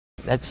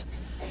That's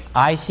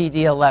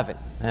ICD-11.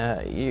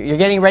 You're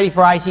getting ready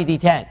for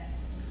ICD-10.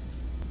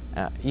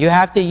 You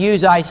have to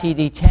use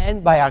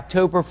ICD-10 by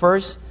October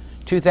 1st,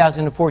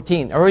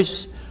 2014, or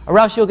else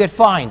you'll get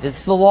fined.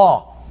 It's the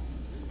law.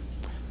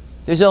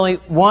 There's only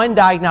one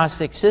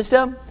diagnostic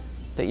system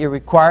that you're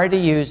required to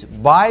use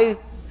by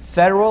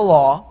federal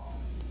law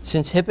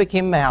since HIPAA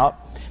came out,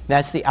 and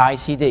that's the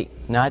ICD,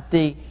 not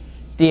the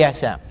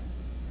DSM.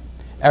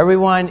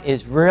 Everyone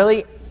is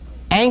really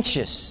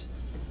anxious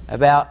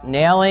about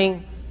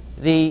nailing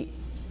the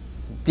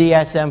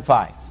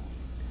DSM-5.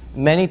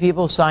 Many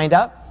people signed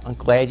up. I'm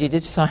glad you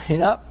did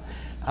sign up.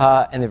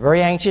 And they're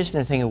very anxious, and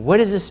they're thinking, what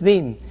does this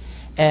mean?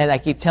 And I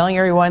keep telling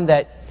everyone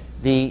that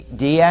the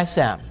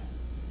DSM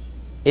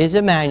is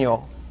a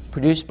manual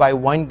produced by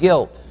one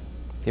guild,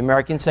 the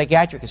American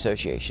Psychiatric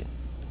Association.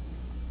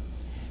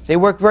 They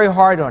work very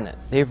hard on it.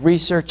 They've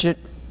researched it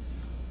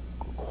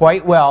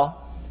quite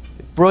well.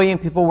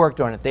 Brilliant people worked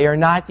on it. They are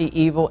not the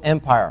evil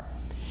empire.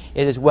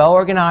 It is well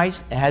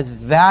organized. It has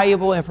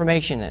valuable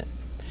information in it.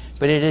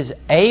 But it is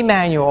a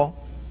manual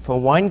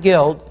for one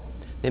guild.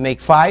 They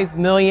make $5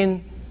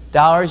 million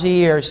a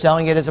year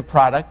selling it as a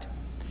product.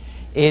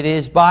 It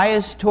is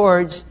biased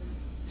towards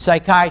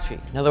psychiatry,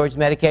 in other words,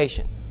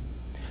 medication.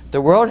 The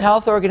World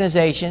Health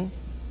Organization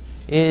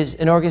is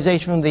an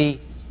organization from the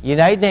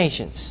United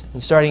Nations.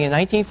 And starting in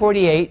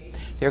 1948,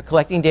 they're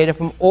collecting data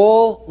from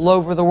all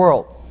over the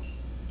world.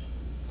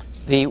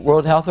 The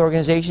World Health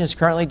Organization is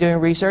currently doing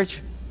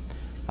research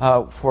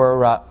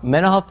for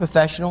mental health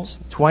professionals,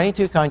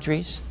 22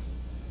 countries,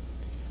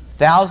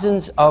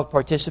 thousands of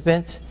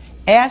participants,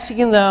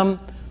 asking them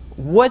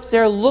what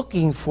they're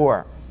looking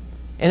for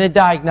in a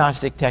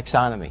diagnostic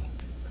taxonomy,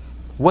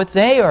 what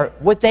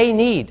they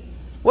need,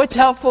 what's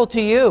helpful to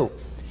you.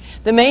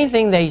 The main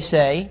thing they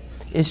say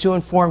is to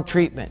inform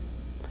treatment.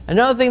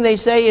 Another thing they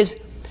say is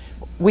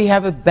we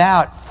have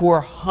about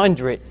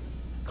 400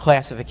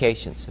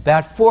 classifications,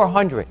 about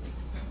 400.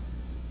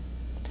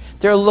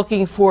 They're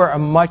looking for a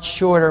much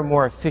shorter,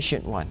 more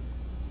efficient one.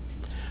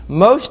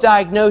 Most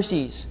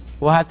diagnoses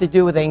will have to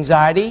do with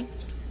anxiety,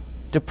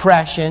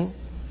 depression,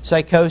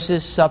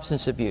 psychosis,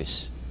 substance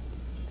abuse,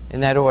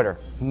 in that order.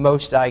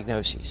 Most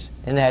diagnoses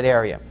in that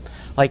area.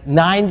 Like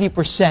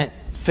 90%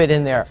 fit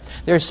in there.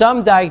 There are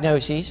some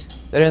diagnoses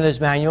that are in those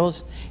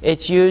manuals.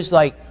 It's used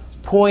like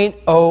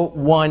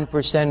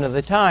 0.01% of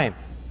the time.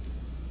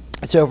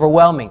 It's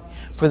overwhelming.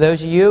 For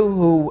those of you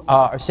who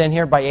are sent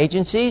here by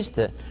agencies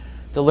to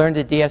learn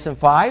the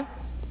DSM-5,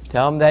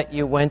 tell them that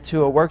you went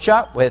to a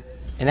workshop with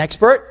an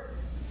expert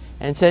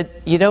and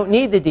said, you don't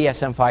need the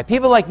DSM-5.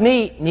 People like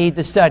me need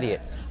to study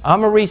it.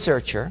 I'm a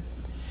researcher.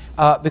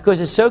 Because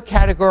it's so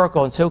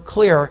categorical and so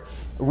clear,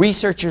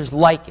 researchers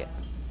like it.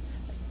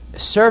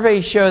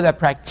 Surveys show that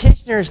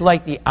practitioners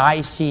like the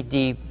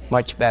ICD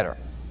much better.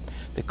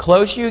 The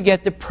closer you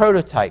get to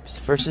prototypes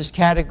versus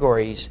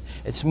categories,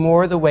 it's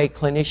more the way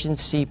clinicians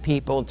see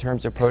people in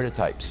terms of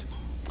prototypes.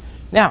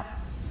 Now,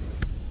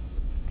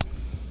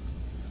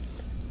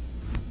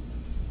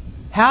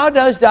 how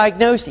does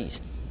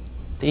diagnoses,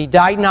 the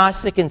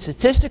Diagnostic and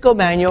Statistical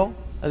Manual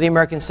of the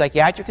American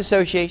Psychiatric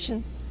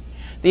Association,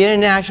 the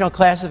International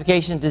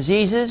Classification of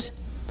Diseases,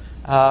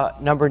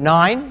 number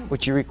 9,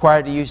 which you're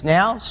required to use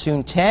now,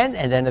 soon 10,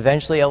 and then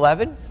eventually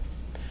 11.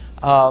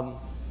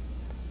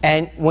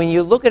 And when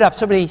you look it up,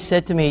 somebody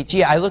said to me,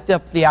 gee, I looked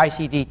up the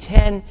ICD-10,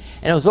 and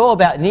it was all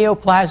about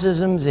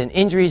neoplasms and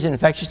injuries and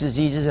infectious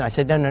diseases. And I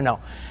said, no, no, no.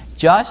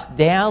 Just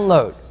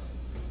download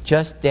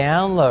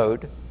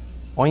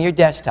on your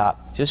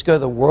desktop. Just go to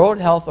the World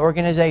Health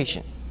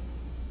Organization.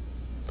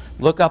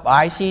 Look up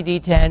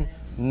ICD-10,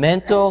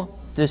 mental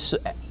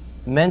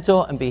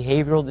and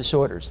behavioral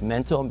disorders.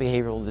 Mental and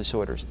behavioral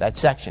disorders, that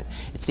section.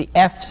 It's the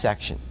F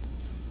section.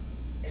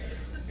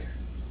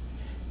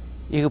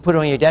 You can put it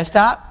on your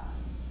desktop.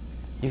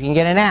 You can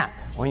get an app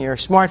on your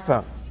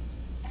smartphone.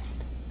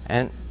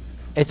 And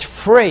it's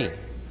free.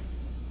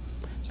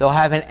 They'll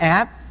have an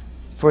app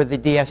for the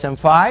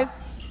DSM-5.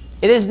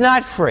 It is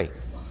not free.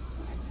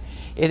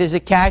 It is a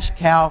cash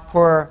cow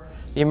for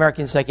the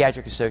American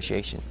Psychiatric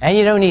Association. And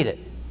you don't need it.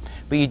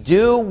 But you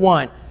do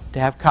want to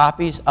have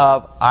copies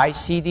of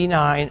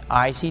ICD-9,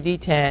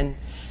 ICD-10.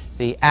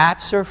 The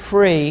apps are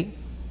free.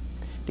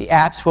 The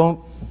apps won't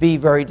be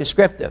very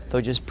descriptive.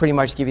 They'll just pretty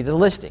much give you the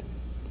listing.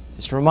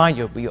 Just to remind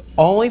you,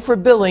 only for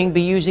billing,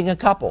 be using a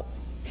couple.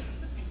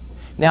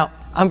 Now,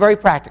 I'm very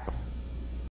practical.